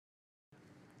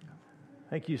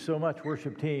Thank you so much,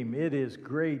 worship team. It is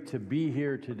great to be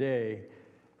here today.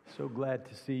 So glad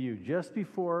to see you. Just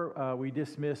before we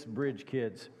dismiss Bridge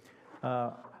Kids,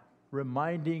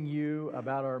 reminding you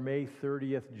about our May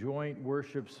 30th joint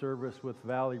worship service with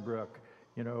Valley Brook.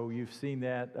 You know, you've seen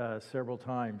that several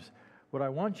times. What I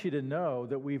want you to know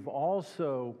that we've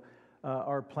also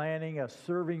are planning a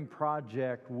serving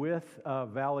project with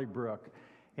Valley Brook.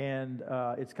 And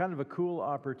it's kind of a cool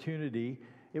opportunity.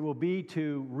 It will be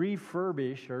to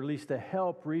refurbish, or at least to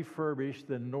help refurbish,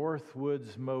 the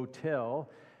Northwoods Motel.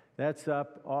 That's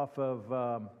up off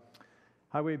of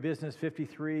Highway Business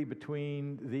 53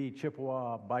 between the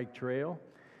Chippewa Bike Trail.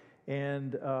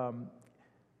 And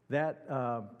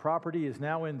that property is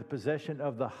now in the possession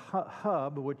of the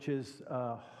Hub, which is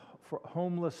for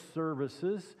homeless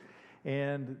services.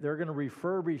 And they're going to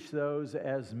refurbish those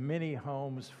as mini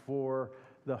homes for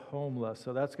the homeless.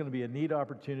 So that's going to be a neat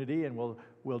opportunity, and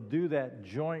we'll do that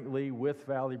jointly with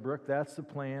Valley Brook. That's the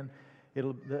plan.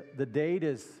 The date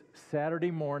is Saturday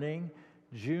morning,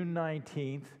 June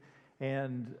 19th,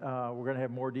 and we're going to have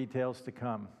more details to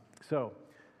come. So,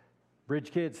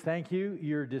 Bridge Kids, thank you.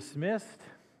 You're dismissed.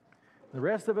 The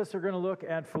rest of us are going to look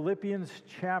at Philippians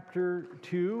chapter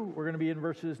 2. We're going to be in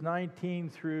verses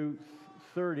 19 through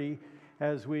 30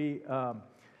 as we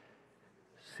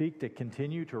seek to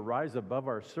continue to rise above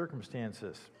our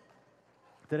circumstances.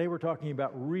 Today we're talking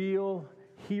about real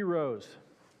heroes.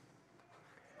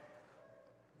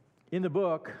 In the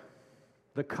book,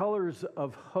 The Colors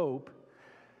of Hope,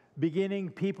 becoming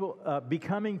people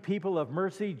of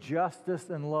mercy, justice,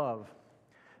 and love,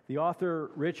 the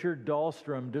author Richard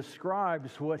Dahlstrom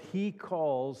describes what he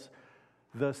calls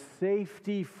the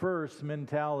safety first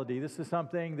mentality. This is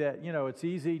something that, it's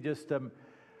easy just to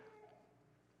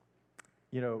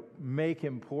make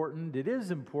important. It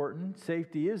is important.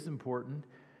 Safety is important.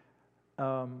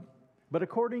 But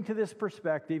according to this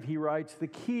perspective, he writes, the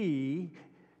key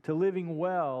to living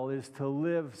well is to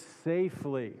live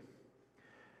safely.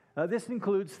 This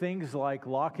includes things like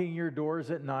locking your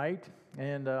doors at night,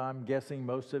 and I'm guessing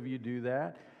most of you do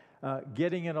that.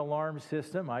 Getting an alarm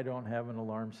system. I don't have an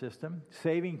alarm system.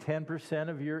 Saving 10%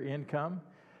 of your income.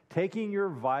 Taking your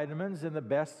vitamins and the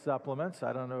best supplements.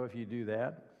 I don't know if you do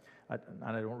that.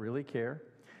 I don't really care.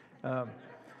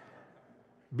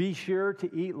 Be sure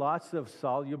to eat lots of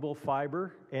soluble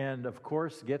fiber and, of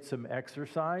course, get some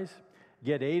exercise.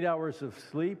 Get 8 hours of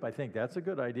sleep. I think that's a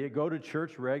good idea. Go to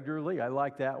church regularly. I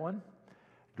like that one.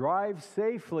 Drive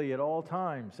safely at all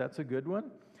times. That's a good one.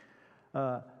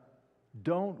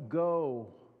 Don't go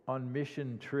on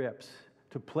mission trips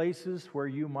to places where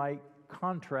you might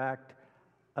contract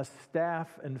a staph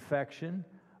infection,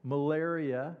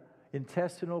 malaria,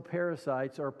 intestinal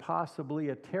parasites, or possibly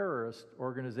a terrorist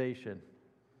organization.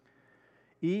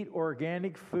 Eat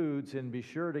organic foods and be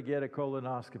sure to get a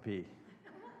colonoscopy.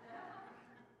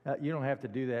 You don't have to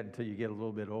do that until you get a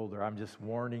little bit older. I'm just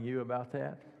warning you about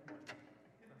that.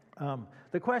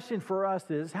 The question for us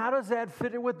is, how does that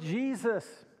fit with Jesus?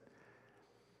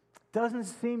 Doesn't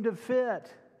seem to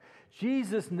fit.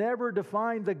 Jesus never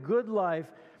defined the good life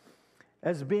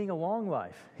as being a long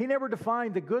life. He never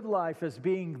defined the good life as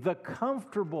being the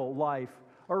comfortable life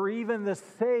or even the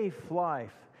safe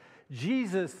life.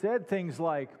 Jesus said things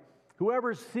like,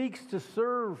 whoever seeks to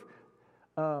save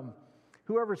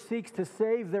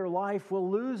their life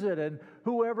will lose it, and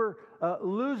whoever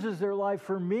loses their life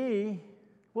for me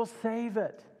will save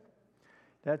it.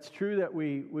 That's true that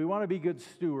we want to be good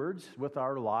stewards with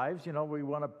our lives. We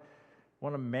want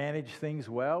to manage things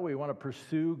well. We want to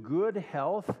pursue good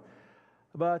health.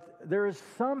 But there is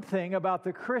something about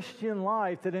the Christian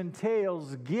life that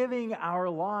entails giving our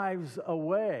lives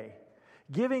away,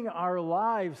 giving our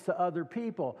lives to other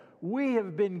people. We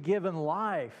have been given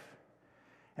life,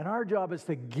 and our job is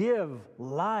to give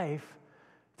life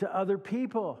to other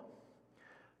people.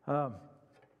 And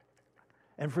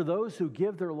for those who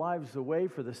give their lives away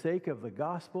for the sake of the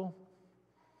gospel,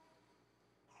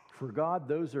 for God,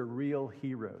 those are real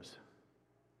heroes.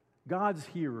 God's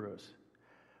heroes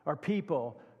are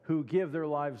people who give their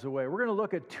lives away. We're going to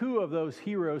look at two of those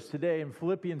heroes today in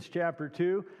Philippians chapter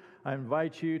 2. I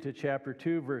invite you to chapter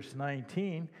 2, verse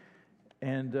 19,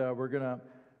 and we're going to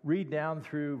read down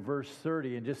through verse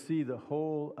 30 and just see the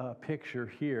whole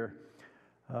picture here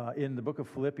in the book of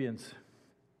Philippians.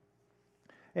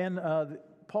 And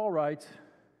Paul writes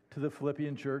to the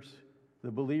Philippian church,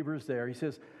 the believers there, he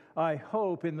says, I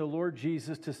hope in the Lord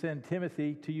Jesus to send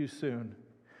Timothy to you soon,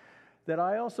 that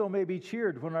I also may be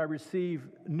cheered when I receive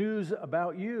news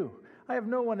about you. I have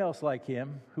no one else like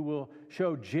him who will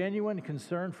show genuine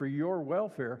concern for your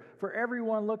welfare, for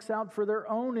everyone looks out for their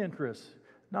own interests,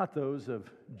 not those of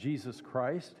Jesus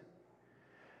Christ.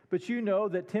 But you know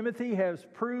that Timothy has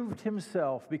proved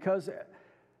himself, because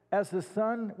as the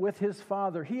son with his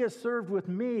father, he has served with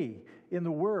me in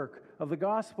the work of the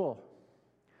gospel.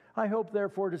 I hope,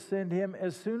 therefore, to send him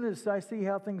as soon as I see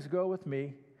how things go with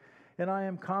me, and I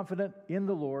am confident in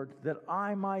the Lord that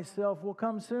I myself will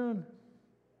come soon.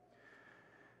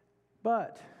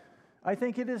 But I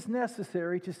think it is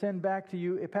necessary to send back to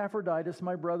you Epaphroditus,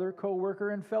 my brother, co-worker,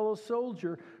 and fellow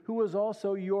soldier, who was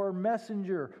also your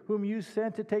messenger, whom you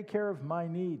sent to take care of my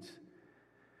needs.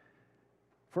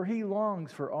 For he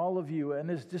longs for all of you and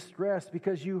is distressed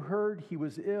because you heard he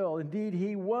was ill. Indeed,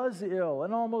 he was ill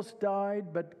and almost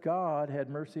died, but God had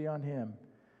mercy on him.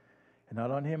 And not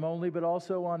on him only, but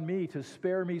also on me, to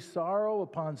spare me sorrow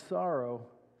upon sorrow.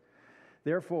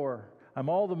 Therefore, I'm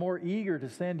all the more eager to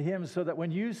send him, so that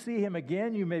when you see him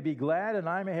again, you may be glad and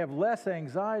I may have less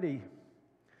anxiety.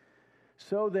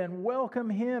 So then, welcome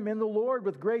him in the Lord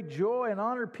with great joy and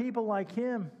honor people like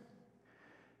him,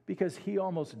 because he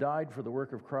almost died for the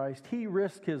work of Christ. He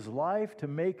risked his life to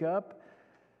make up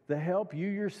the help you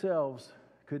yourselves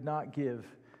could not give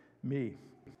me.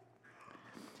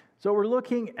 So we're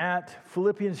looking at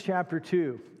Philippians chapter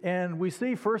 2, and we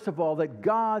see, first of all, that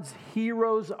God's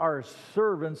heroes are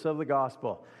servants of the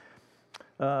gospel.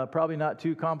 Probably not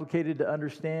too complicated to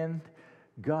understand.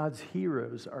 God's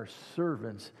heroes are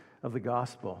servants of the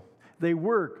gospel. They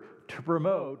work to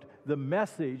promote the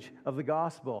message of the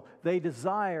gospel. They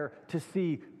desire to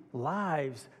see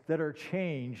lives that are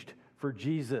changed for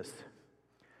Jesus.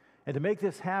 And to make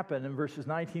this happen, in verses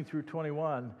 19 through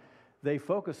 21, they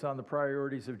focus on the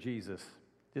priorities of Jesus.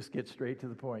 Just get straight to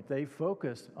the point. They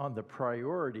focus on the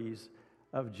priorities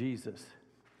of Jesus.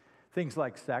 Things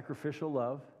like sacrificial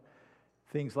love,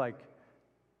 things like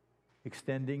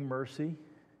extending mercy,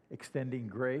 extending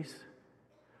grace,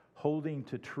 holding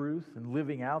to truth and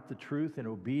living out the truth in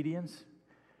obedience,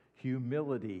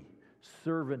 humility,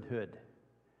 servanthood,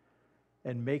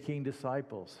 and making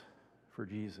disciples for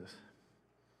Jesus.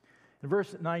 In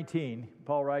verse 19,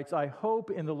 Paul writes, I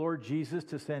hope in the Lord Jesus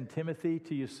to send Timothy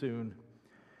to you soon,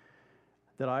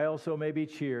 that I also may be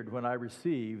cheered when I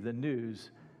receive the news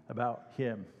about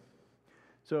him.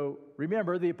 So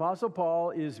remember, the Apostle Paul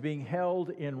is being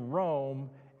held in Rome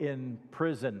in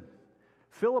prison.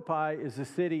 Philippi is a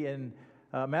city in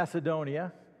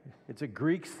Macedonia. It's a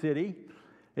Greek city.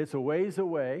 It's a ways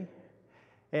away.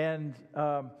 And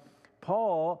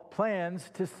Paul plans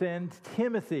to send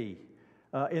Timothy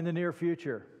in the near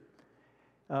future.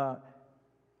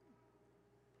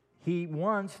 He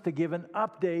wants to give an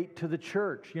update to the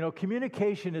church. You know,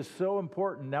 communication is so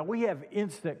important. Now, we have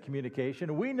instant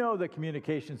communication. We know that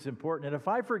communication is important. And if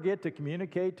I forget to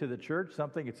communicate to the church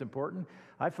something that's important,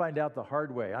 I find out the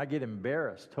hard way. I get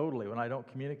embarrassed totally when I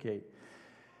don't communicate.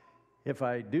 If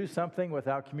I do something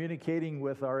without communicating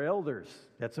with our elders,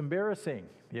 that's embarrassing,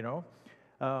 you know.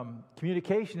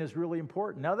 Communication is really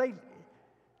important. Now,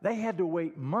 they had to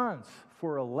wait months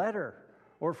for a letter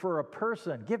or for a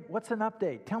person. What's an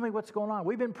update? Tell me what's going on.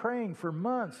 We've been praying for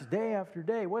months, day after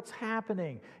day. What's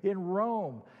happening in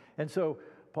Rome? And so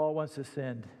Paul wants to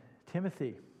send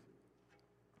Timothy.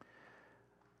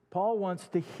 Paul wants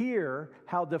to hear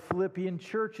how the Philippian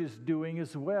church is doing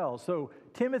as well. So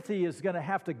Timothy is going to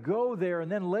have to go there,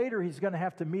 and then later he's going to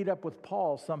have to meet up with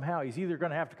Paul somehow. He's either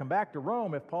going to have to come back to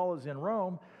Rome if Paul is in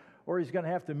Rome, or he's going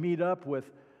to have to meet up with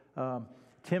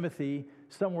Timothy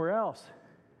somewhere else.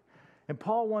 And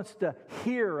Paul wants to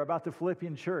hear about the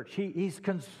Philippian church. He's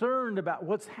concerned about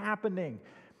what's happening.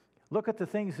 Look at the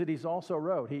things that he's also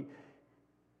wrote.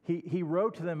 He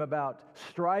wrote to them about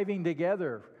striving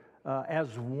together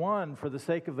as one for the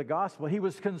sake of the gospel. He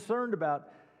was concerned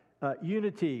about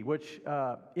unity, which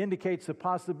indicates the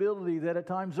possibility that at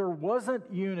times there wasn't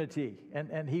unity,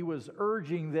 and he was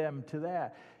urging them to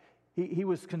that. He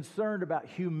was concerned about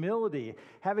humility,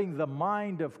 having the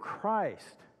mind of Christ.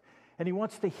 And he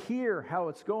wants to hear how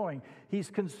it's going.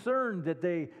 He's concerned that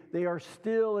they are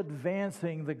still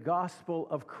advancing the gospel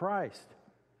of Christ.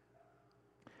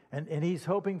 And he's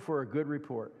hoping for a good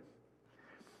report.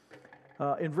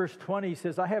 In verse 20, he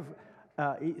says,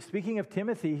 speaking of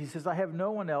Timothy, he says, I have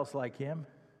no one else like him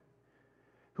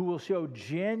who will show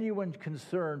genuine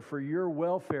concern for your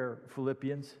welfare,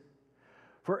 Philippians.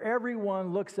 For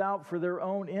everyone looks out for their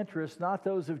own interests, not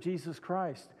those of Jesus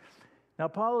Christ. Now,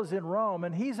 Paul is in Rome,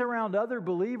 and he's around other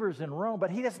believers in Rome,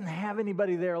 but he doesn't have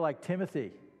anybody there like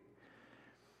Timothy.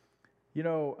 You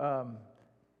know,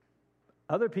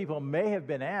 other people may have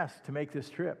been asked to make this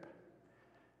trip,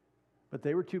 but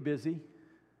they were too busy.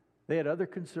 They had other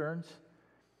concerns.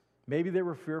 Maybe they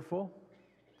were fearful.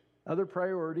 Other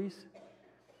priorities.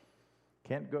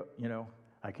 Can't go,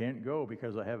 I can't go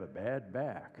because I have a bad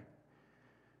back.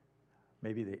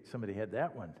 Maybe somebody had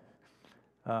that one.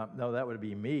 No, that would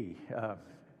be me.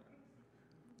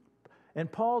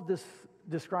 And Paul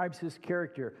describes his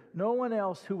character. No one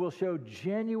else who will show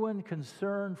genuine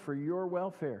concern for your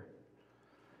welfare.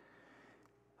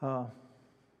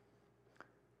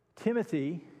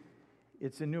 Timothy,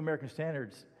 it's in New American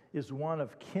Standards, is one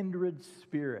of kindred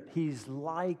spirit. He's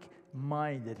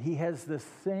like-minded. He has the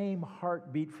same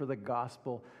heartbeat for the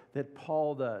gospel that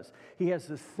Paul does. He has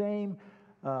the same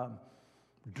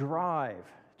drive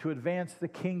to advance the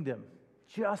kingdom,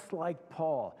 just like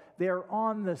Paul. They're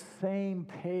on the same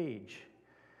page.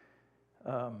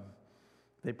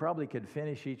 They probably could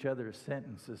finish each other's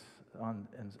sentences on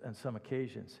some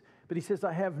occasions. But he says,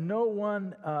 I have no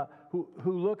one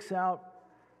who looks out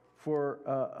for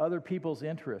other people's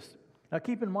interests. Now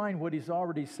keep in mind what he's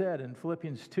already said in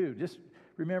Philippians 2. Just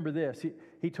remember this.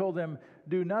 He told them,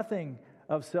 do nothing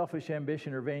of selfish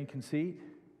ambition or vain conceit.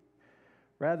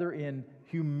 Rather in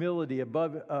humility,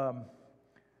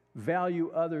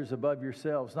 value others above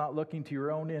yourselves, not looking to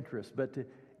your own interests,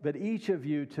 but each of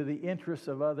you to the interests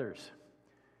of others.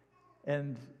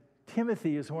 And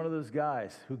Timothy is one of those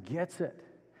guys who gets it.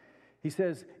 He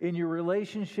says, in your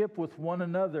relationship with one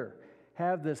another,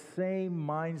 have the same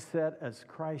mindset as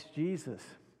Christ Jesus.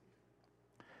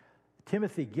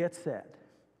 Timothy gets that.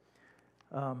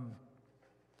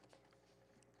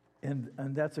 And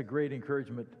that's a great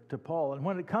encouragement to Paul. And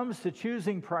when it comes to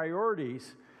choosing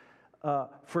priorities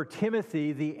for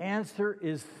Timothy, the answer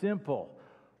is simple.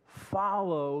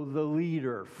 Follow the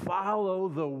leader. Follow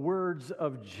the words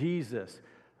of Jesus.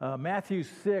 Matthew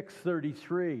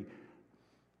 6:33.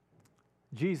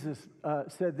 Jesus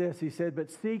said this. He said,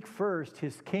 but seek first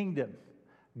his kingdom,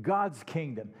 God's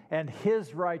kingdom, and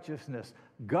his righteousness,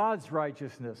 God's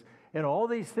righteousness. And all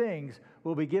these things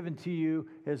will be given to you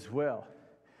as well.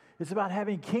 It's about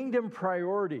having kingdom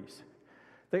priorities.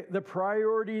 The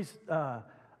priorities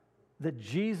that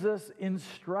Jesus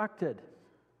instructed.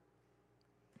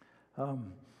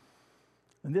 And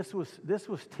this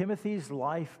was Timothy's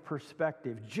life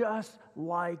perspective. Just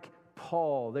like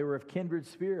Paul, they were of kindred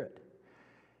spirit.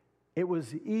 It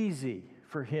was easy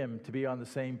for him to be on the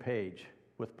same page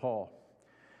with Paul.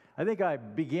 I think I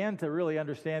began to really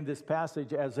understand this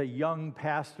passage as a young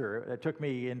pastor. It took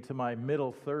me into my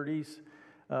middle 30s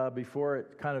before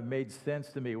it kind of made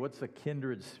sense to me. What's a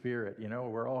kindred spirit? You know,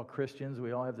 we're all Christians.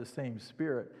 We all have the same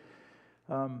spirit.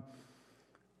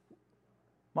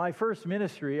 My first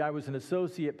ministry, I was an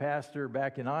associate pastor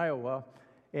back in Iowa,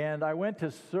 and I went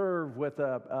to serve with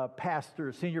a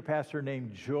senior pastor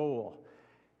named Joel.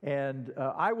 And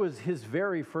I was his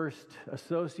very first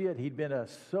associate. He'd been a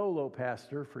solo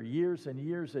pastor for years and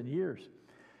years and years.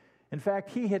 In fact,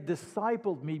 he had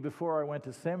discipled me before I went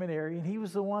to seminary, and he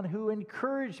was the one who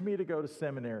encouraged me to go to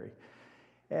seminary.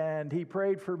 And he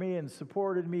prayed for me and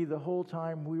supported me the whole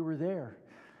time we were there.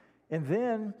 And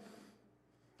then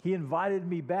he invited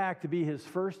me back to be his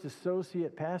first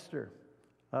associate pastor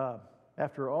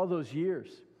after all those years.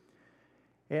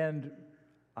 And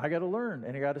I got to learn,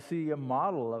 and I got to see a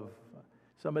model of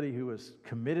somebody who was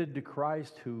committed to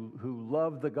Christ, who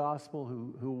loved the gospel,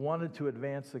 who wanted to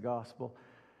advance the gospel,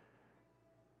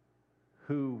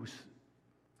 who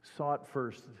sought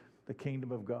first the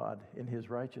kingdom of God in his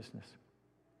righteousness.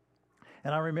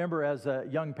 And I remember as a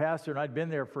young pastor, and I'd been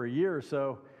there for a year or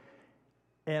so,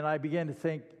 and I began to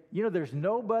think, you know, there's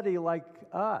nobody like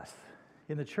us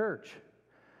in the church.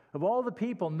 Of all the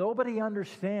people, nobody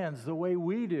understands the way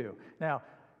we do. Now,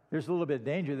 there's a little bit of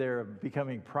danger there of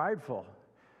becoming prideful.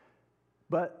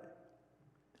 But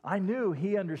I knew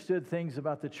he understood things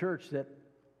about the church that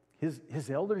his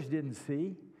elders didn't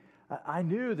see. I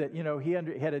knew that, you know, he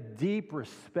had a deep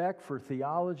respect for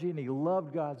theology, and he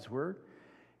loved God's word.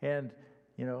 And,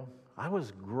 you know, I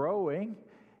was growing,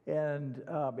 and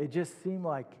it just seemed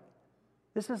like,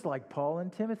 this is like Paul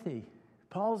and Timothy.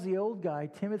 Paul's the old guy,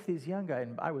 Timothy's young guy,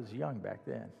 and I was young back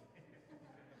then.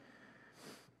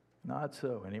 Not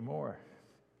so anymore.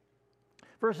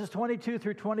 Verses 22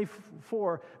 through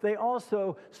 24, they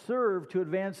also serve to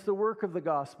advance the work of the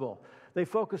gospel. They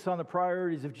focus on the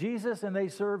priorities of Jesus, and they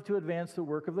serve to advance the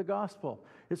work of the gospel.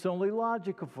 It's only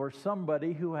logical for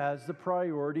somebody who has the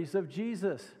priorities of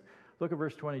Jesus. Look at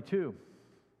verse 22.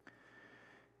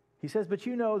 He says, but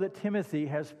you know that Timothy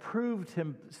has proved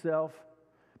himself,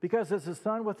 because as a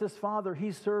son with his father,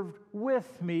 he served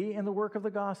with me in the work of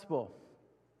the gospel.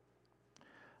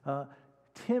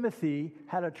 Timothy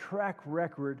had a track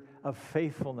record of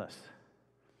faithfulness.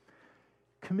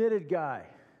 Committed guy.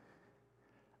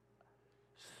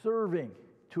 Serving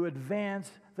to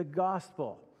advance the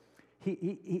gospel.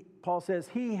 Paul says,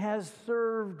 he has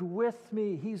served with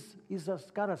me. He's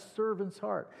got a servant's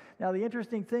heart. Now, the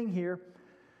interesting thing here,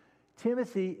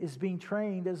 Timothy is being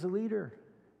trained as a leader.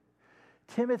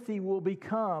 Timothy will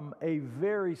become a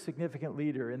very significant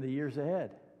leader in the years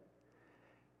ahead.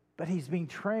 But he's being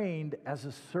trained as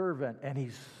a servant, and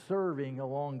he's serving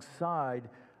alongside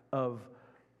of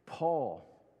Paul.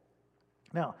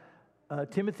 Now,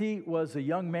 Timothy was a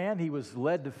young man. He was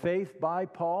led to faith by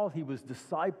Paul. He was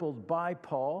discipled by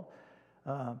Paul.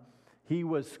 He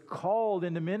was called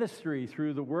into ministry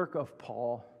through the work of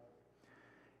Paul.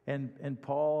 And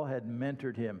Paul had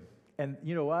mentored him. And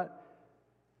you know what?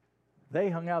 They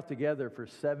hung out together for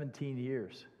 17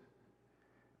 years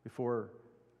before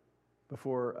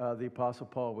the Apostle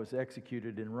Paul was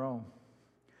executed in Rome.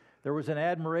 There was an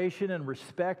admiration and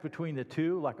respect between the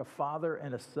two, like a father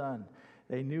and a son.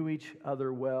 They knew each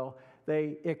other well.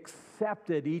 They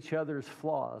accepted each other's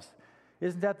flaws.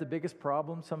 Isn't that the biggest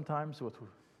problem sometimes with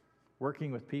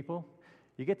working with people?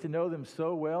 You get to know them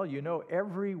so well, you know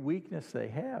every weakness they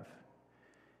have.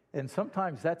 And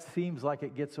sometimes that seems like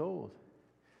it gets old.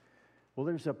 Well,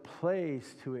 there's a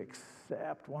place to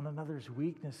accept one another's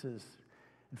weaknesses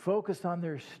and focus on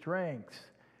their strengths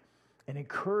and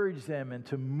encourage them and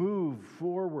to move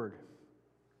forward.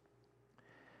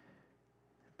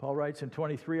 Paul writes in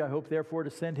 23, I hope therefore to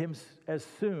send him as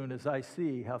soon as I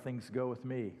see how things go with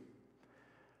me.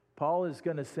 Paul is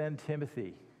going to send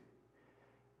Timothy,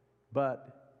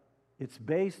 but it's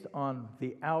based on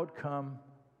the outcome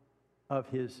of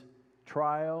his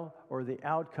trial or the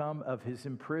outcome of his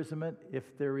imprisonment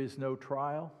if there is no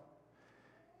trial.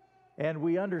 And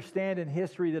we understand in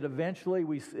history that eventually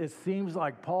it seems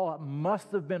like Paul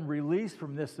must have been released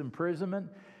from this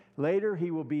imprisonment. Later, he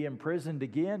will be imprisoned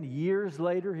again. Years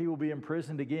later, he will be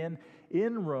imprisoned again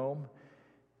in Rome,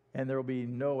 and there will be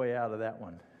no way out of that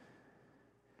one.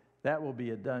 That will be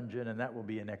a dungeon, and that will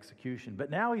be an execution.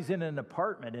 But now he's in an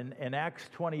apartment. In Acts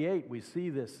 28, we see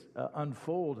this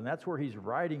unfold, and that's where he's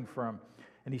writing from.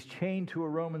 And he's chained to a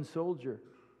Roman soldier.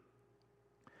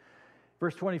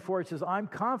 Verse 24, it says, I'm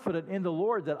confident in the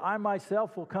Lord that I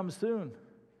myself will come soon.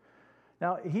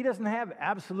 Now, he doesn't have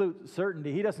absolute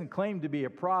certainty. He doesn't claim to be a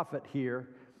prophet here.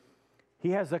 He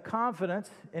has a confidence,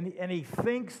 and he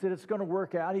thinks that it's going to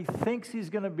work out. He thinks he's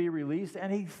going to be released,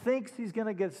 and he thinks he's going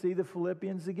to get to see the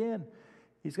Philippians again.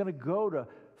 He's going to go to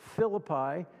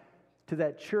Philippi, to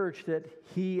that church that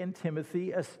he and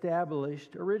Timothy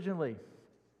established originally.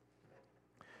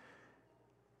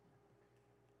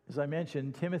 As I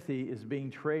mentioned, Timothy is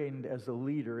being trained as a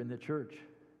leader in the church,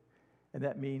 and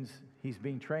that means he's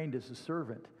being trained as a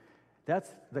servant.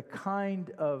 That's the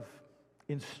kind of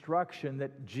instruction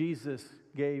that Jesus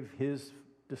gave his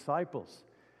disciples.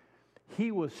 He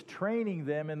was training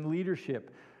them in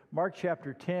leadership. Mark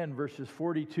chapter 10, verses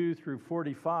 42 through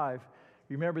 45.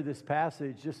 Remember this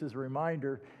passage just as a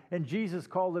reminder. And Jesus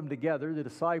called them together, the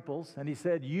disciples, and he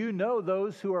said, you know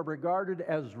those who are regarded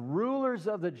as rulers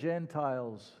of the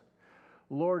Gentiles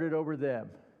lord it over them,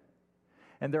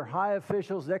 and their high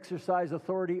officials exercise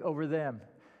authority over them.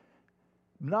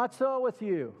 Not so with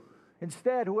you.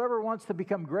 Instead, whoever wants to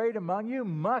become great among you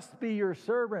must be your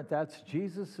servant. That's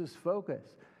Jesus' focus.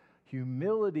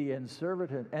 Humility and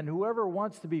servanthood. And whoever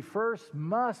wants to be first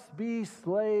must be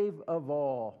slave of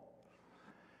all.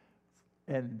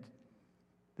 And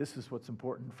this is what's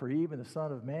important. For even the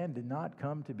Son of Man did not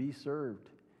come to be served.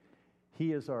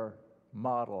 He is our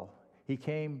model. He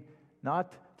came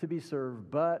not to be served,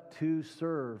 but to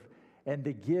serve, and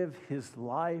to give his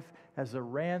life as a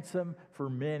ransom for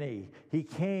many. He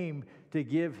came to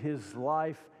give his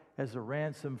life as a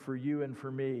ransom for you and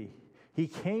for me. He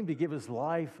came to give his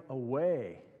life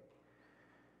away.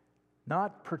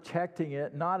 Not protecting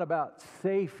it, not about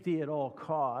safety at all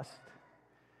cost,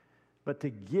 but to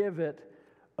give it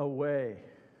away.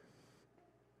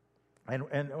 And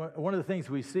one of the things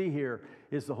we see here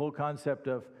is the whole concept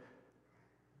of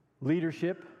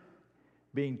leadership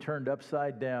being turned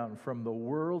upside down from the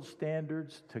world's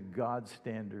standards to God's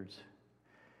standards.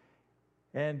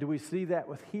 And do we see that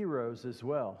with heroes as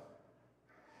well?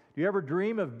 Do you ever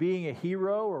dream of being a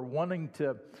hero or wanting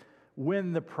to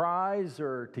win the prize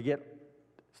or to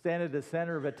stand at the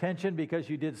center of attention because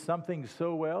you did something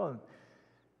so well? And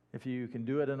if you can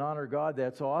do it and honor God,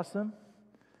 that's awesome.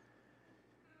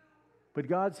 But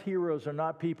God's heroes are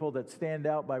not people that stand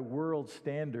out by world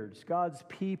standards. God's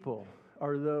people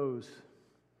are those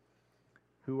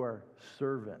who are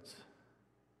servants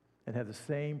and have the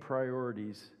same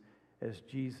priorities as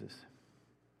Jesus.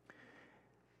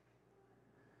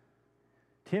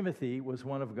 Timothy was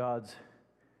one of God's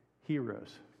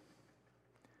heroes.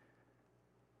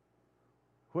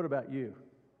 What about you?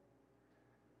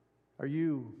 Are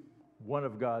you one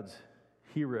of God's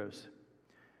heroes?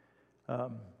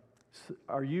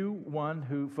 Are you one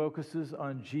who focuses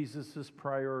on Jesus'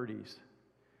 priorities?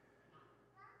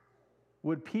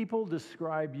 Would people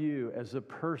describe you as a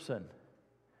person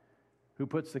who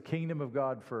puts the kingdom of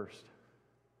God first?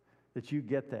 That you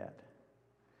get that?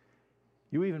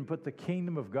 You even put the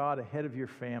kingdom of God ahead of your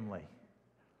family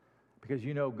because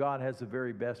you know God has the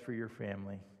very best for your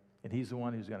family, and He's the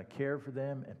one who's going to care for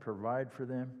them and provide for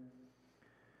them.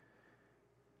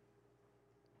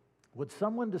 Would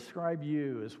someone describe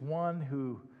you as one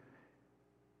who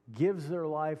gives their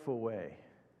life away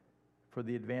for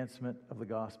the advancement of the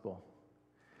gospel?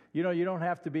 You know, you don't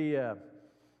have to be an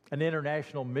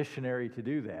international missionary to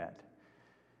do that.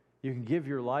 You can give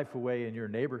your life away in your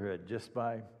neighborhood just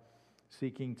by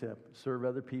seeking to serve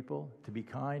other people, to be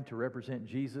kind, to represent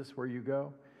Jesus where you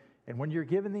go. And when you're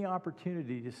given the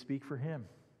opportunity to speak for Him,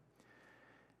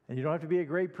 and you don't have to be a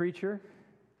great preacher,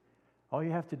 all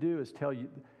you have to do is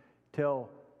tell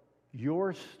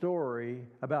your story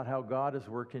about how God has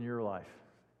worked in your life.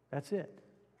 That's it.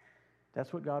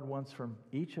 That's what God wants from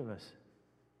each of us.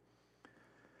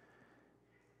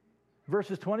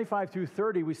 Verses 25 through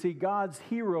 30, we see God's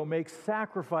hero makes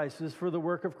sacrifices for the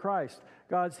work of Christ.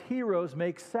 God's heroes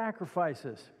make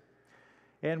sacrifices.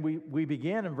 And we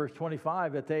begin in verse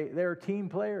 25 that they're team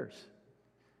players.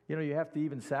 You know, you have to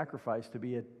even sacrifice to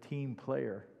be a team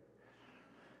player.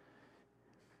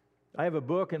 I have a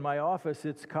book in my office.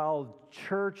 It's called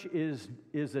Church is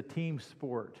a Team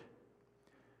Sport.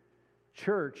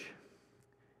 Church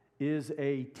is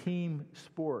a team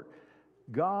sport.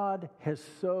 God has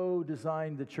so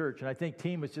designed the church, and I think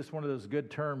team is just one of those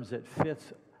good terms that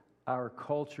fits our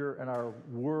culture and our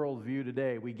worldview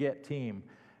today. We get team.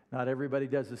 Not everybody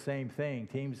does the same thing.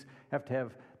 Teams have to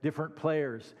have different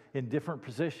players in different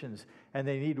positions, and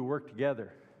they need to work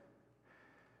together.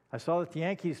 I saw that the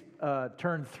Yankees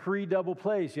turned 3 double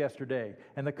plays yesterday,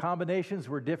 and the combinations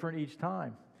were different each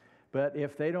time. But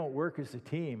if they don't work as a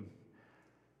team,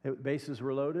 bases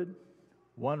were loaded,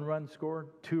 1 run scored,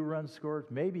 2 runs scored,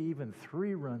 maybe even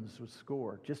 3 runs was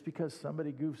scored just because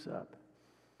somebody goofs up.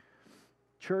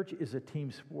 Church is a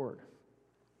team sport.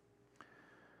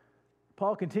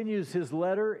 Paul continues his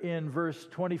letter in verse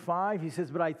 25. He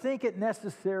says, but I think it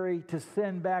necessary to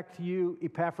send back to you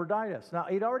Epaphroditus. Now,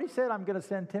 he'd already said, I'm going to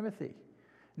send Timothy.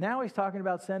 Now he's talking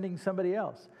about sending somebody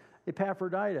else,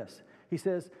 Epaphroditus. He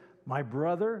says, my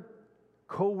brother,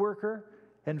 co-worker,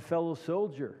 and fellow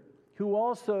soldier, who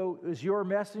also is your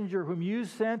messenger, whom you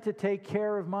sent to take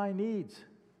care of my needs.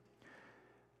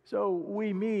 So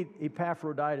we meet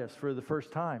Epaphroditus for the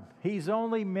first time. He's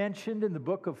only mentioned in the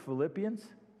book of Philippians.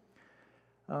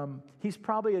 He's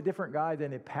probably a different guy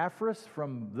than Epaphras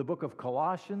from the book of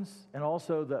Colossians and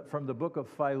also from the book of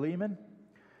Philemon.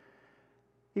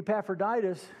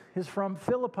 Epaphroditus is from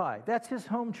Philippi. That's his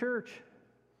home church.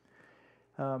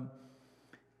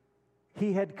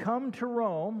 He had come to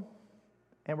Rome,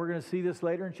 and we're going to see this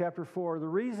later in chapter 4. The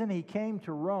reason he came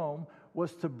to Rome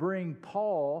was to bring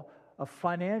Paul a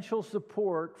financial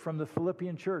support from the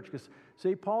Philippian church. Because,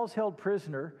 see, Paul's held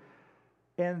prisoner,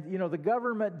 and, you know, the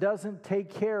government doesn't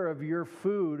take care of your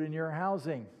food and your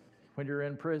housing when you're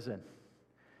in prison.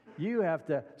 You have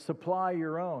to supply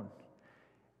your own.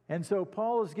 And so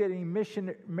Paul is getting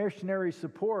missionary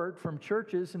support from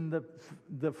churches, and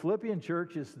the Philippian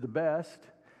church is the best.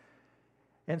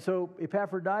 And so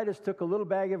Epaphroditus took a little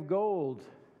bag of gold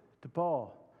to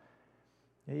Paul.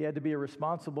 He had to be a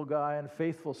responsible guy and a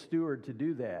faithful steward to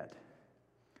do that.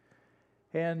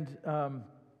 And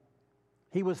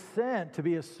he was sent to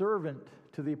be a servant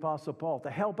to the Apostle Paul, to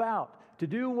help out, to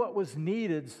do what was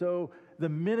needed so the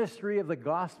ministry of the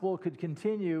gospel could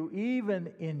continue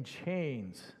even in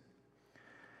chains.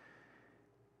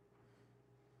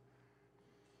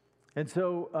 And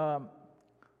so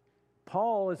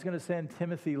Paul is going to send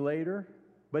Timothy later,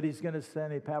 but he's going to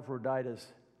send Epaphroditus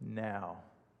now.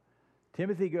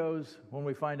 Timothy goes when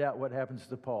we find out what happens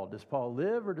to Paul. Does Paul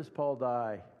live or does Paul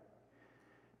die?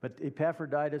 But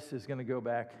Epaphroditus is going to go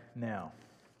back now.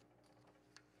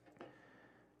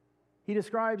 He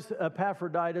describes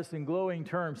Epaphroditus in glowing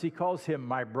terms. He calls him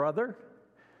my brother.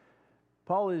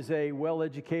 Paul is a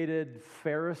well-educated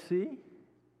Pharisee.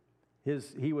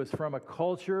 He was from a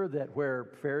culture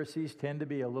where Pharisees tend to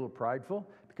be a little prideful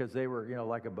because they were,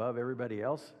 like above everybody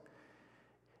else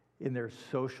in their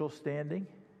social standing.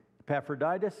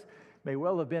 Epaphroditus may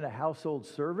well have been a household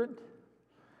servant.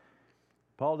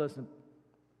 Paul doesn't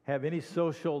have any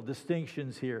social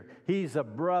distinctions here. He's a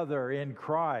brother in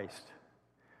Christ.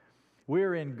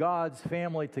 We're in God's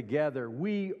family together.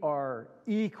 We are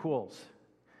equals.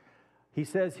 He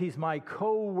says he's my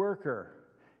co-worker.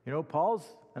 You know, Paul's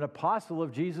an apostle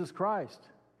of Jesus Christ.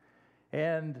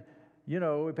 And, you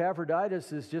know,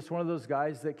 Epaphroditus is just one of those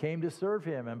guys that came to serve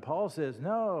him. And Paul says,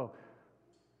 no,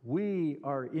 we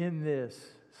are in this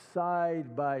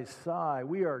side by side.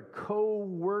 We are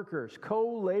co-workers,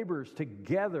 co-laborers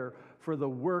together for the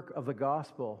work of the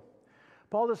gospel.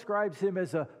 Paul describes him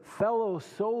as a fellow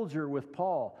soldier with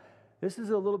Paul. This is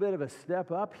a little bit of a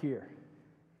step up here.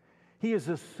 He is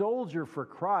a soldier for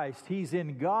Christ. He's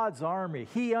in God's army.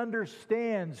 He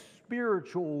understands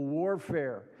spiritual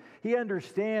warfare. He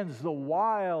understands the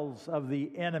wiles of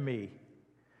the enemy.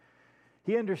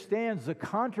 He understands the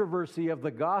controversy of the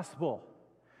gospel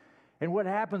and what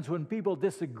happens when people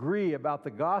disagree about the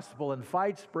gospel and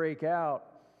fights break out.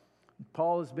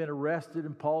 Paul has been arrested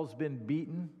and Paul's been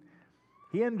beaten.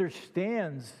 He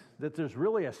understands that there's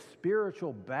really a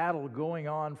spiritual battle going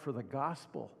on for the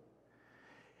gospel.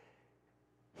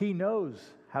 He knows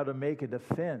how to make a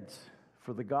defense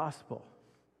for the gospel.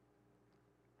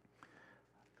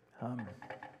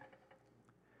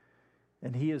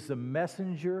 And he is the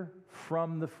messenger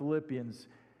from the Philippians.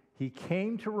 He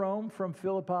came to Rome from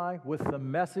Philippi with the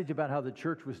message about how the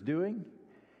church was doing,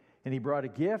 and he brought a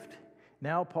gift.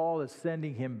 Now Paul is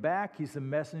sending him back. He's the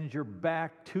messenger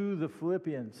back to the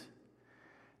Philippians.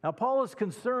 Now Paul is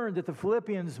concerned that the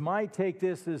Philippians might take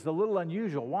this as a little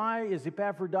unusual. Why is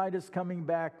Epaphroditus coming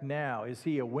back now? Is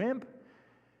he a wimp?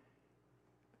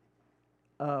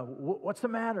 What's the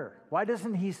matter? Why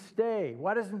doesn't he stay?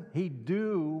 Why doesn't he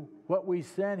do what we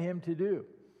sent him to do?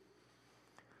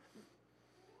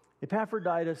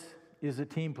 Epaphroditus is a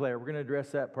team player. We're going to address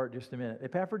that part in just a minute.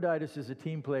 Epaphroditus is a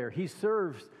team player. He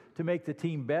serves to make the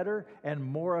team better and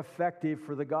more effective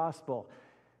for the gospel.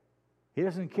 He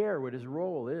doesn't care what his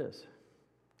role is.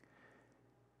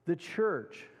 The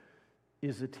church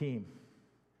is a team.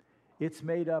 It's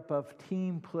made up of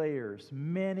team players,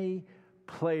 many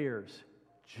players,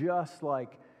 just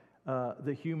like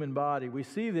the human body. We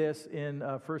see this in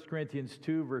 1 Corinthians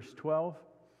 2, verse 12.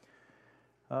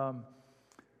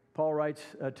 Paul writes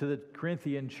to the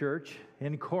Corinthian church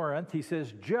in Corinth, he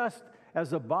says, just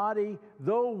as a body,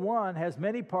 though one, has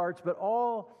many parts, but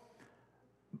all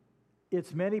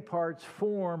its many parts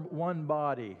form one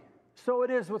body. So it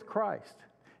is with Christ.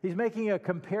 He's making a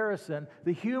comparison.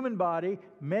 The human body,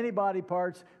 many body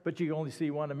parts, but you only see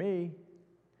one of me.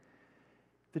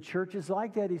 The church is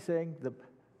like that, he's saying.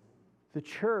 The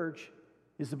church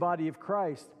is the body of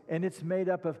Christ, and it's made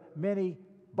up of many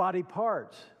body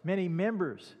parts, many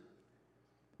members,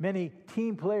 many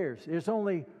team players. There's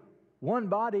only one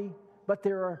body, but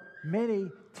there are many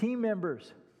team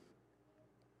members.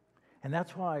 And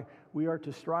that's why we are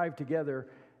to strive together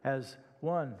as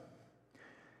one.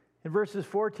 In verses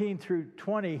 14 through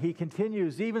 20, he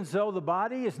continues, even so the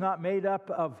body is not made up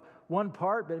of one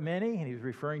part, but many, and he's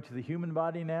referring to the human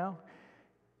body now.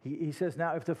 He says,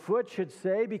 now if the foot should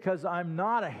say, because I'm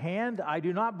not a hand, I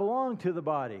do not belong to the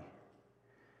body,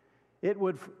 it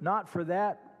would not for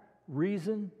that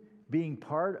reason being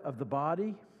part of the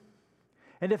body.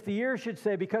 And if the ear should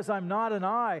say, because I'm not an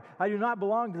eye, I do not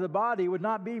belong to the body, it would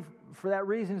not be for that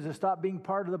reason to stop being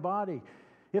part of the body.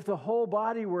 If the whole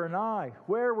body were an eye,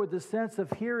 where would the sense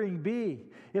of hearing be?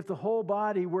 If the whole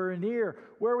body were an ear,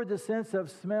 where would the sense of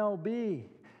smell be?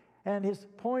 And his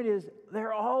point is,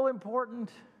 they're all important.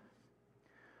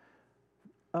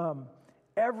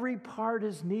 Every part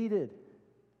is needed.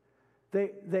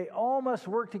 They all must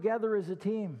work together as a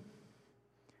team.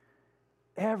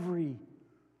 Every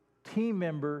team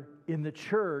member in the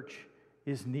church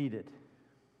is needed.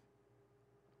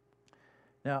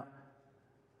 Now,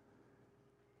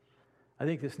 I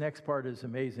think this next part is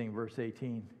amazing, verse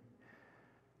 18.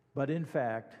 But in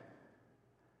fact,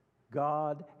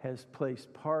 God has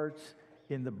placed parts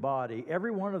in the body,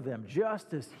 every one of them,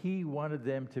 just as He wanted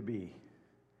them to be.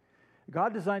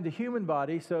 God designed the human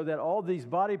body so that all these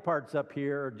body parts up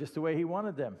here are just the way He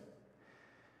wanted them.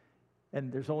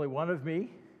 And there's only one of me.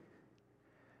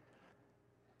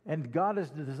 And God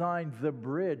has designed the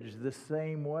bridge the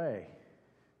same way.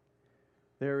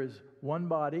 There is one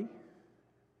body.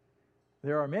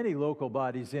 There are many local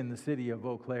bodies in the city of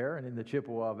Eau Claire and in the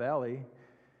Chippewa Valley.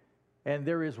 And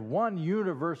there is one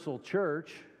universal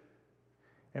church,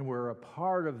 and we're a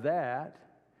part of that.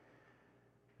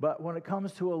 But when it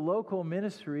comes to a local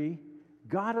ministry,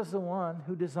 God is the one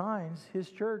who designs His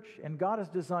church, and God has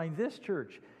designed this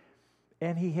church.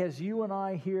 And He has you and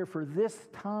I here for this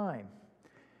time.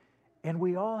 And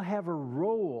we all have a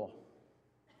role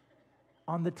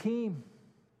on the team.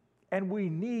 And we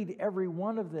need every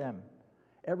one of them,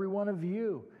 every one of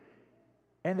you.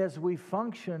 And as we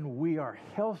function, we are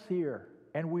healthier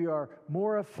and we are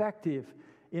more effective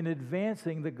in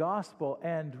advancing the gospel,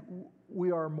 and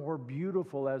we are more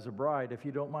beautiful as a bride, if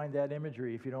you don't mind that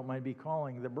imagery, if you don't mind me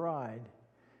calling the bride.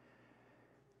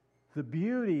 The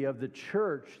beauty of the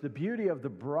church, the beauty of the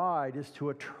bride is to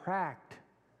attract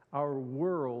our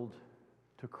world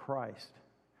to Christ.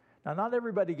 Now, not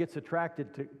everybody gets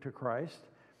attracted to Christ.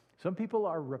 Some people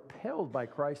are repelled by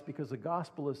Christ because the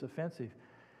gospel is offensive.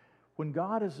 When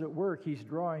God is at work, He's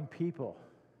drawing people.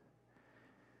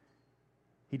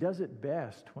 He does it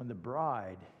best when the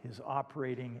bride is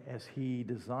operating as He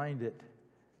designed it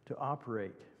to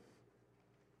operate.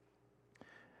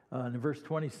 In verse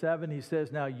 27, he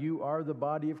says, "Now you are the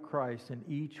body of Christ, and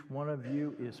each one of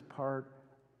you is part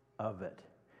of it."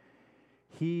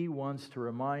 He wants to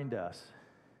remind us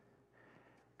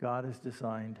God has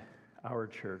designed our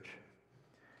church.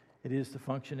 It is to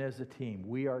function as a team.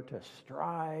 We are to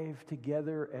strive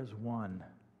together as one.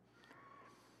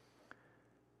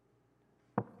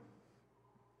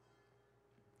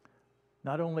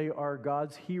 Not only are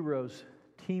God's heroes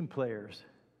team players,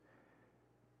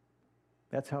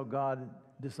 that's how God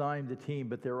designed the team,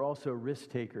 but they're also risk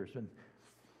takers. And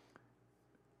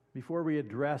before we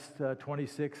address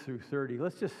 26 through 30,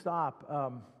 let's just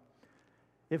stop.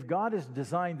 If God has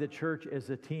designed the church as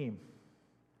a team,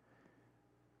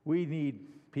 we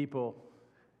need people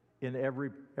in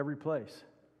every place.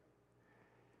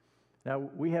 Now,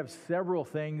 we have several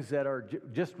things that are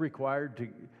just required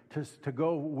to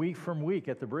go week from week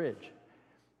at the bridge,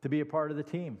 to be a part of the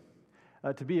team.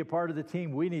 To be a part of the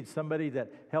team, we need somebody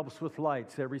that helps with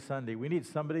lights every Sunday. We need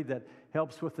somebody that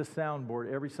helps with the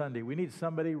soundboard every Sunday. We need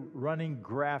somebody running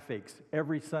graphics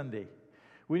every Sunday.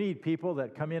 We need people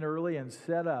that come in early and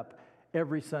set up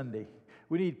every Sunday.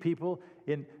 We need people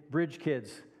in Bridge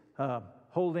Kids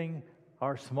holding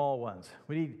our small ones.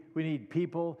 We need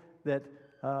people that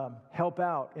help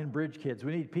out in Bridge Kids.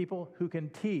 We need people who can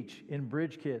teach in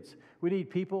Bridge Kids. We need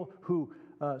people who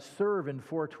serve in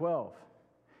 412.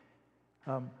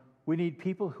 We need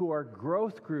people who are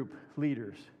growth group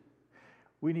leaders.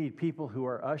 We need people who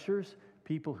are ushers,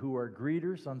 people who are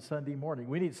greeters on Sunday morning.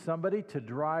 We need somebody to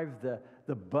drive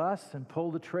the bus and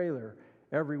pull the trailer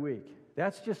every week.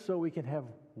 That's just so we can have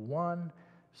one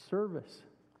service.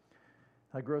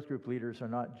 Growth group leaders are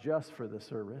not just for the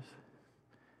service.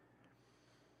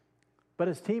 But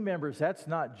as team members, that's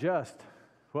not just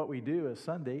what we do as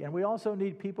Sunday. And we also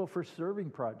need people for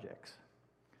serving projects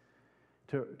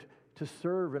to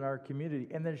serve in our community.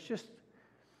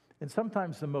 And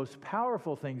sometimes the most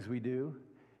powerful things we do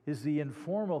is the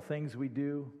informal things we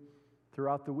do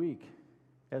throughout the week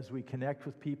as we connect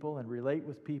with people and relate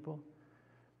with people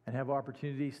and have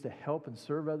opportunities to help and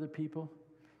serve other people.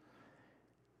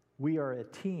 We are a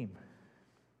team,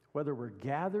 whether we're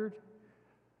gathered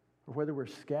or whether we're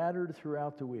scattered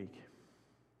throughout the week.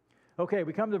 Okay,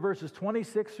 we come to verses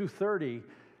 26 through 30.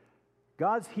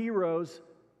 God's heroes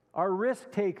are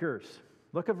risk takers.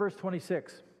 Look at verse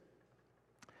 26.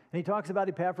 And he talks about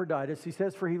Epaphroditus. He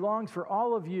says, "For he longs for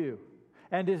all of you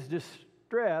and is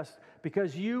distressed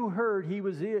because you heard he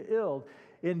was ill.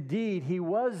 Indeed, he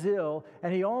was ill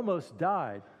and he almost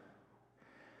died."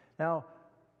 Now,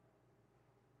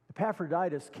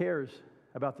 Epaphroditus cares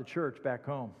about the church back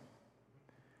home.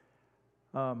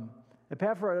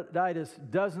 Epaphroditus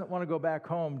doesn't want to go back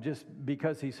home just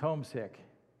because he's homesick.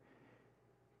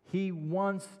 He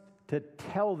wants to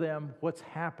tell them what's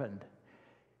happened.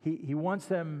 He wants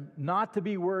them not to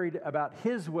be worried about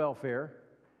his welfare.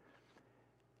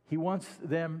 He wants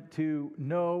them to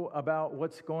know about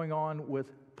what's going on with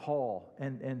Paul.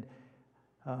 And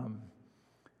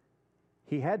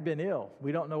he had been ill.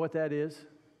 We don't know what that is.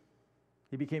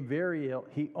 He became very ill.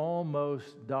 He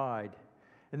almost died.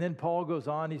 And then Paul goes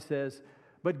on, he says,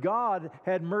 "But God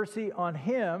had mercy on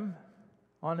him,"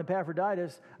 on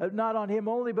Epaphroditus, "not on him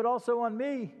only, but also on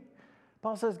me."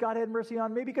 Paul says, God had mercy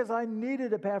on me because I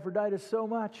needed Epaphroditus so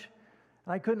much.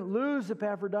 And I couldn't lose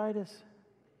Epaphroditus.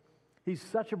 He's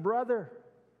such a brother.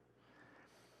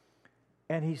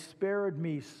 And he spared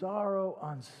me sorrow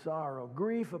on sorrow,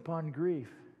 grief upon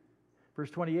grief.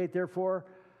 Verse 28, "Therefore,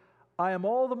 I am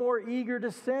all the more eager to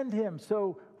send him,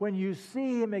 so when you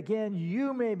see him again,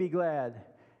 you may be glad,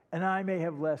 and I may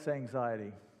have less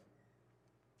anxiety."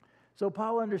 So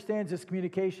Paul understands this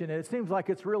communication, and it seems like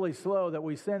it's really slow that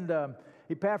we send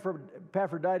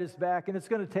Epaphroditus back, and it's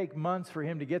going to take months for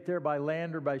him to get there by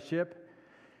land or by ship,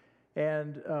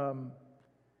 and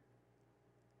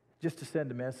just to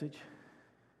send a message.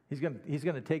 He's going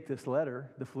to take this letter,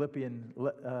 to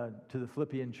the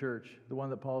Philippian church, the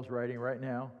one that Paul's writing right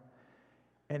now,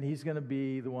 and he's going to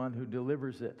be the one who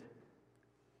delivers it.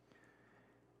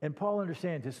 And Paul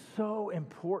understands it's so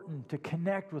important to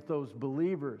connect with those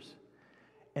believers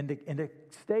and to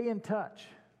stay in touch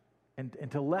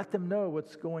and to let them know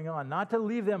what's going on, not to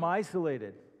leave them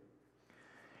isolated.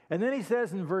 And then he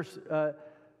says in verse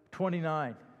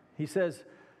 29, he says,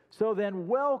 so then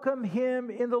welcome him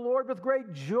in the Lord with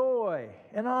great joy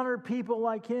and honor people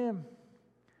like him.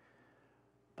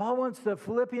 Paul wants the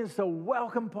Philippians to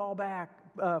welcome Paul back,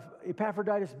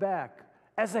 Epaphroditus back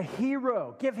as a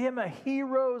hero. Give him a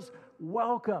hero's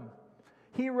welcome,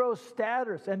 hero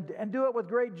status, and do it with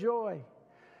great joy.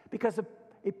 Because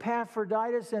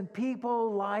Epaphroditus and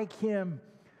people like him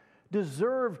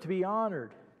deserve to be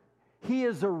honored. He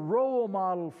is a role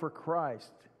model for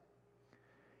Christ.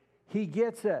 He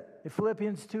gets it. In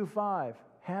Philippians 2:5,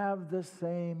 have the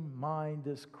same mind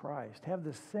as Christ. Have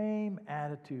the same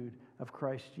attitude of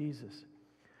Christ Jesus.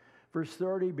 Verse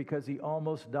 30, because he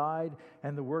almost died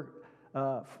and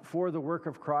for the work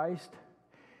of Christ,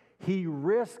 he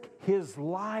risked his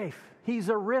life. He's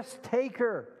a risk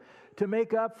taker to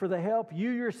make up for the help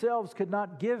you yourselves could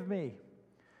not give me.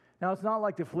 Now, it's not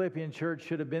like the Philippian church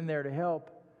should have been there to help.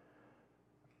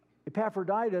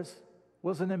 Epaphroditus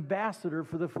was an ambassador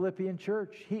for the Philippian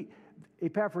church.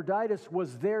 Epaphroditus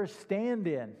was their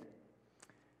stand-in.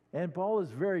 And Paul is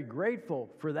very grateful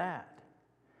for that.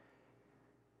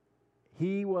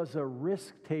 He was a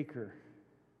risk taker.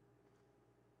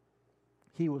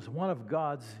 He was one of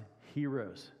God's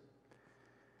heroes.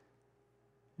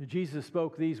 Jesus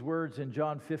spoke these words in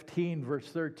John 15, verse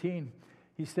 13.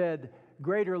 He said,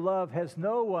 greater love has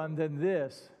no one than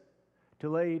this, to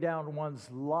lay down one's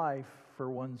life for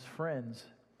one's friends.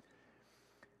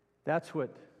 That's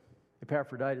what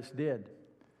Epaphroditus did.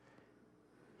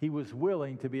 He was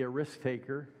willing to be a risk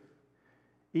taker,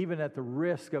 even at the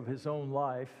risk of his own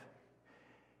life.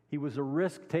 He was a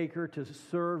risk taker to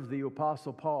serve the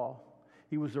Apostle Paul.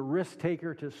 He was a risk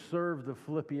taker to serve the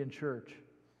Philippian church.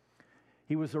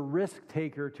 He was a risk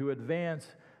taker to advance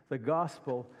the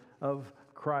gospel of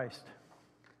Christ.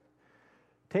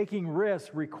 Taking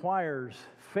risks requires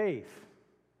faith.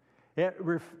 It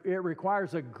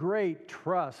requires a great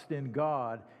trust in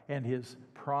God and His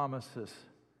promises.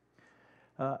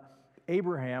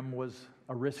 Abraham was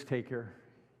a risk taker.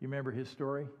 You remember his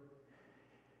story?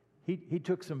 He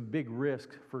took some big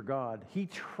risks for God. He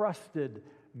trusted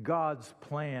God's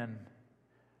plan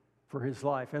for his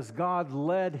life. As God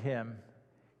led him,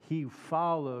 he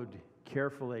followed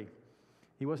carefully.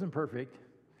 He wasn't perfect,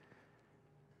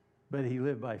 but he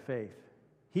lived by faith.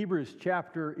 Hebrews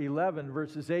chapter 11,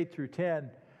 verses 8 through 10.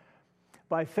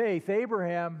 By faith,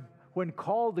 Abraham, when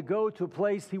called to go to a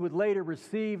place he would later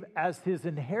receive as his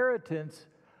inheritance,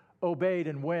 obeyed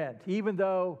and went, even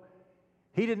though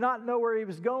he did not know where he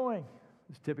was going.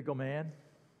 This typical man.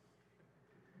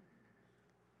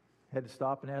 Had to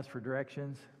stop and ask for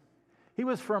directions. He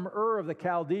was from Ur of the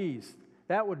Chaldees.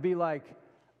 That would be like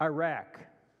Iraq.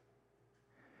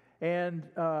 And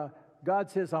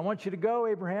God says, I want you to go,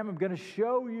 Abraham. I'm going to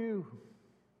show you.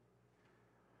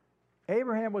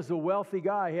 Abraham was a wealthy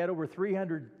guy. He had over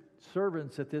 300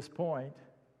 servants at this point.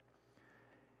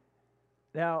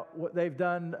 Now, they've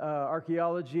done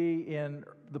archaeology in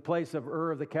the place of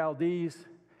Ur of the Chaldees,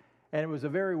 and it was a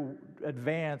very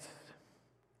advanced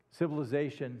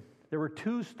civilization. There were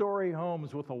 2-story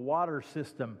homes with a water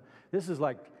system. This is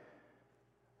like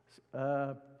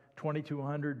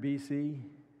 2200 BC.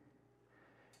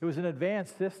 It was an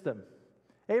advanced system.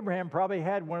 Abraham probably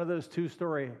had one of those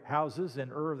 2-story houses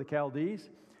in Ur of the Chaldees.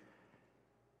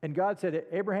 And God said,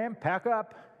 Abraham, pack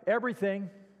up everything.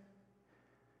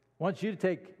 I want you to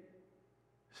take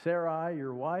Sarai,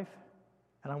 your wife,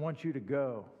 and I want you to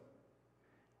go.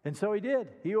 And so he did.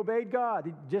 He obeyed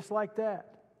God, just like that.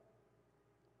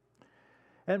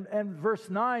 And verse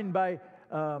 9,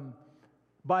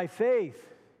 by faith,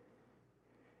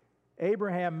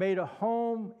 Abraham made a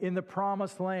home in the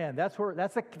promised land. That's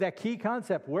that key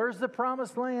concept. Where's the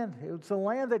promised land? It's the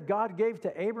land that God gave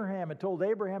to Abraham and told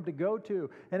Abraham to go to.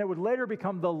 And it would later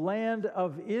become the land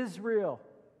of Israel.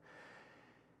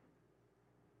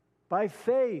 By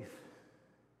faith,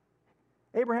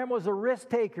 Abraham was a risk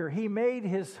taker. He made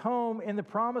his home in the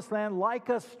promised land like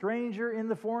a stranger in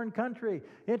the foreign country.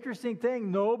 Interesting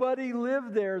thing, nobody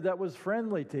lived there that was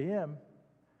friendly to him.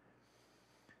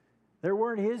 There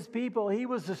weren't his people. He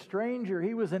was a stranger.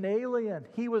 He was an alien.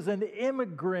 He was an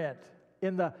immigrant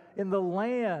in the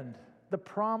land, the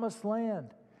promised land,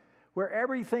 where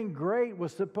everything great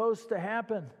was supposed to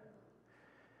happen.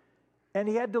 And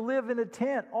he had to live in a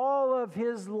tent all of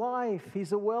his life.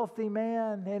 He's a wealthy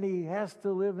man, and he has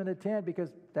to live in a tent because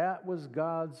that was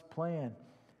God's plan.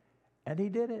 And he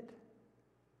did it.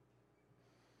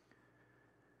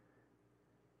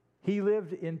 He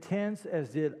lived in tents, as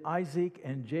did Isaac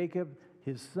and Jacob.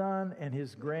 his son, and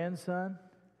his grandson,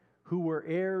 who were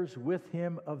heirs with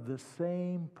him of the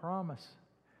same promise.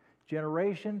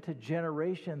 Generation to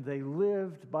generation, they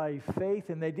lived by faith,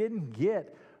 and they didn't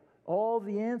get all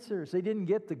the answers. They didn't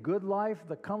get the good life,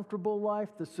 the comfortable life,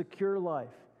 the secure life.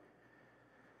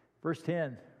 Verse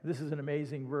 10, this is an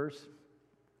amazing verse.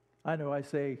 I know I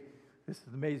say this is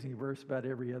an amazing verse about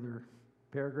every other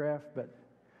paragraph, but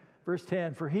verse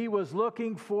 10, for he was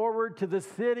looking forward to the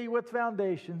city with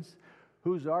foundations,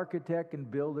 whose architect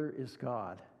and builder is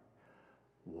God.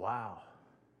 Wow.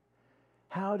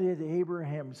 How did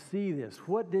Abraham see this?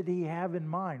 What did he have in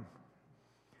mind?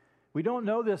 We don't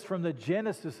know this from the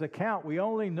Genesis account. We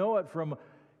only know it from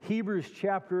Hebrews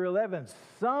chapter 11.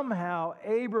 Somehow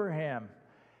Abraham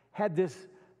had this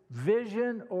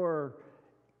vision or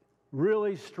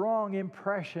really strong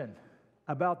impression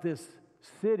about this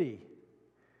city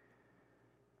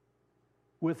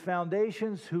with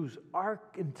foundations whose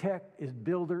architect is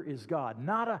builder is God.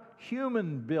 Not a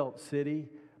human-built city,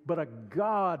 but a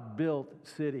God-built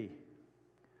city.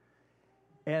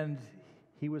 And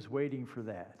he was waiting for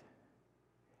that.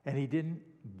 And he didn't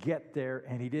get there,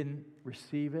 and he didn't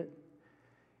receive it.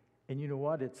 And you know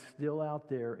what? It's still out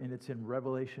there, and it's in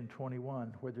Revelation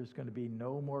 21, where there's going to be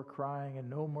no more crying and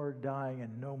no more dying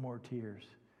and no more tears.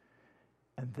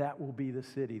 And that will be the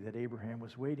city that Abraham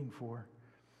was waiting for.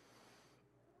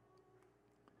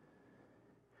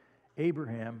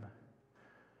 Abraham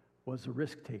was a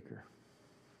risk taker.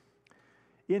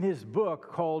 In his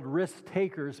book called Risk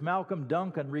Takers, Malcolm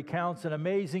Duncan recounts an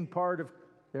amazing part of,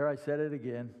 there I said it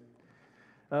again,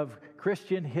 of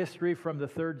Christian history from the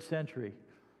 3rd century.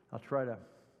 I'll try to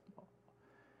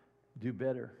do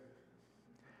better.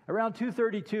 Around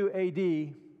 232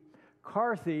 AD,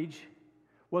 Carthage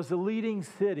was the leading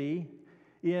city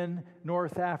in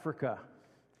North Africa.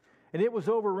 And it was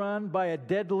overrun by a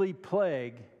deadly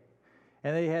plague,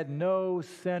 and they had no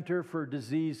center for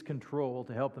disease control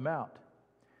to help them out.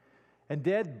 And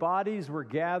dead bodies were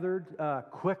gathered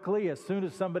quickly. As soon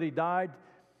as somebody died,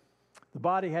 the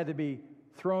body had to be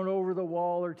thrown over the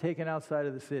wall or taken outside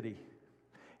of the city.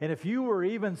 And if you were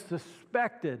even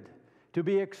suspected to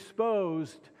be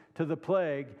exposed to the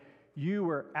plague, you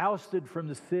were ousted from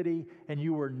the city and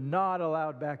you were not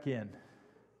allowed back in.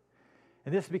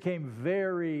 And this became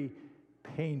very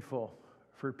painful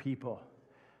for people.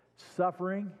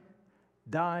 Suffering,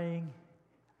 dying,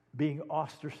 being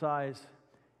ostracized,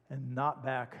 and not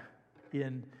back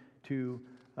into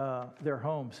their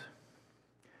homes.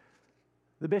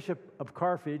 The bishop of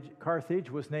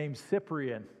Carthage was named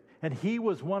Cyprian, and he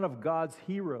was one of God's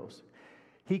heroes.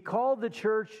 He called the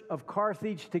church of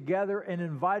Carthage together and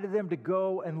invited them to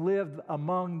go and live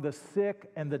among the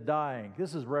sick and the dying.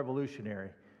 This is revolutionary.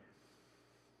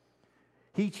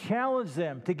 He challenged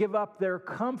them to give up their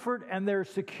comfort and their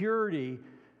security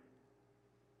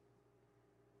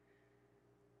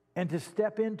and to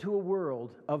step into a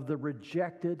world of the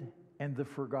rejected and the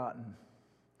forgotten.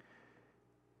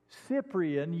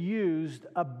 Cyprian used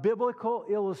a biblical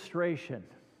illustration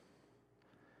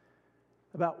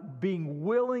about being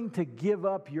willing to give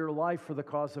up your life for the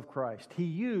cause of Christ. He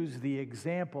used the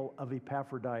example of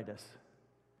Epaphroditus.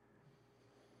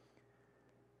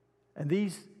 And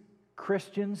these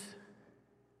Christians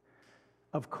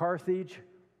of Carthage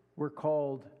were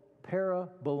called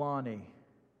parabolani,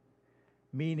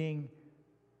 meaning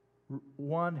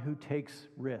one who takes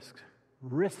risks,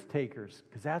 risk takers,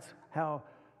 because that's how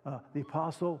the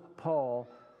Apostle Paul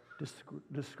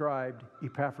described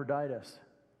Epaphroditus,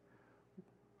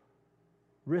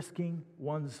 risking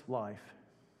one's life.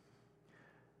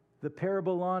 The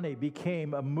parabolani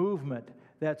became a movement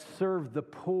that served the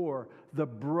poor, the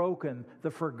broken, the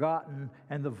forgotten,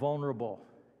 and the vulnerable.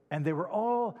 And they were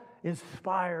all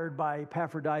inspired by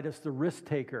Epaphroditus, the risk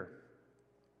taker.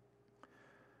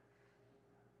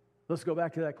 Let's go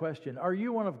back to that question. Are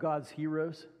you one of God's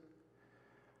heroes?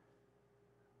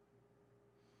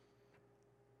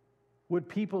 Would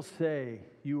people say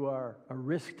you are a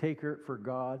risk taker for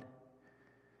God?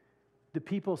 Do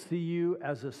people see you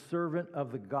as a servant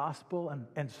of the gospel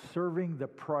and serving the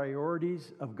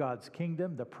priorities of God's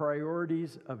kingdom, the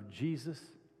priorities of Jesus?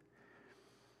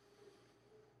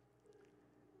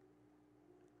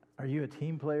 Are you a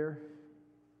team player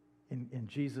in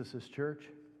Jesus' church?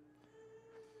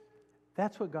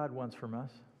 That's what God wants from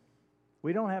us.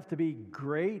 We don't have to be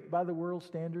great by the world's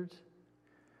standards.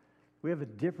 We have a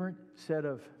different set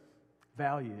of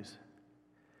values.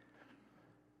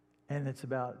 And it's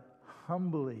about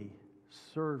humbly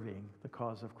serving the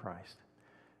cause of Christ.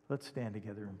 Let's stand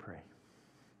together and pray.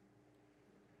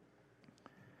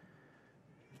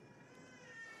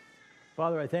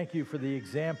 Father, I thank you for the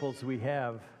examples we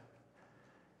have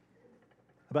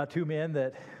about two men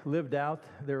that lived out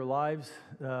their lives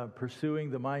pursuing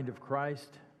the mind of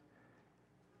Christ,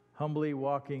 humbly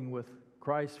walking with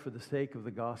Christ for the sake of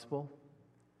the gospel,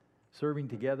 serving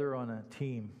together on a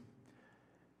team.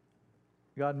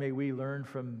 God, may we learn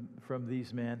from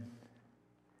these men.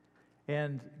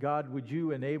 And God, would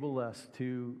you enable us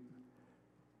to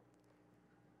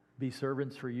be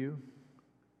servants for you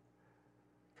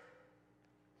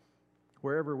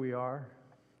wherever we are?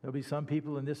 There'll be some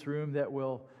people in this room that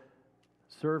will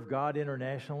serve God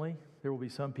internationally. There will be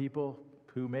some people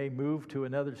who may move to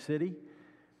another city.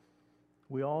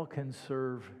 We all can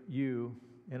serve you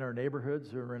in our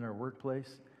neighborhoods or in our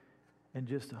workplace and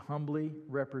just humbly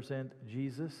represent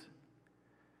Jesus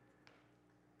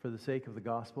for the sake of the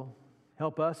gospel.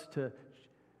 Help us to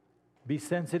be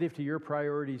sensitive to your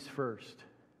priorities first.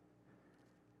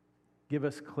 Give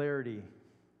us clarity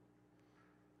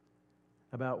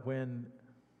about when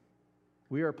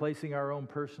we are placing our own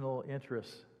personal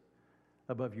interests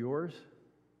above yours,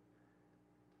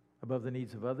 above the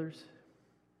needs of others.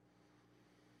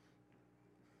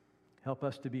 Help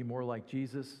us to be more like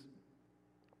Jesus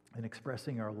in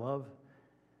expressing our love,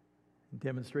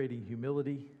 demonstrating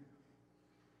humility,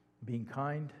 being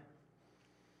kind.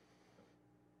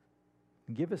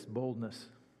 And give us boldness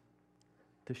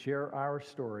to share our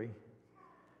story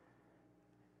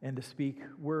and to speak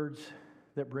words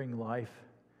that bring life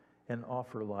and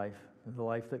offer life, the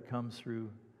life that comes through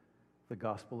the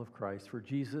gospel of Christ. For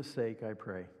Jesus' sake, I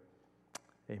pray.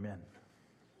 Amen.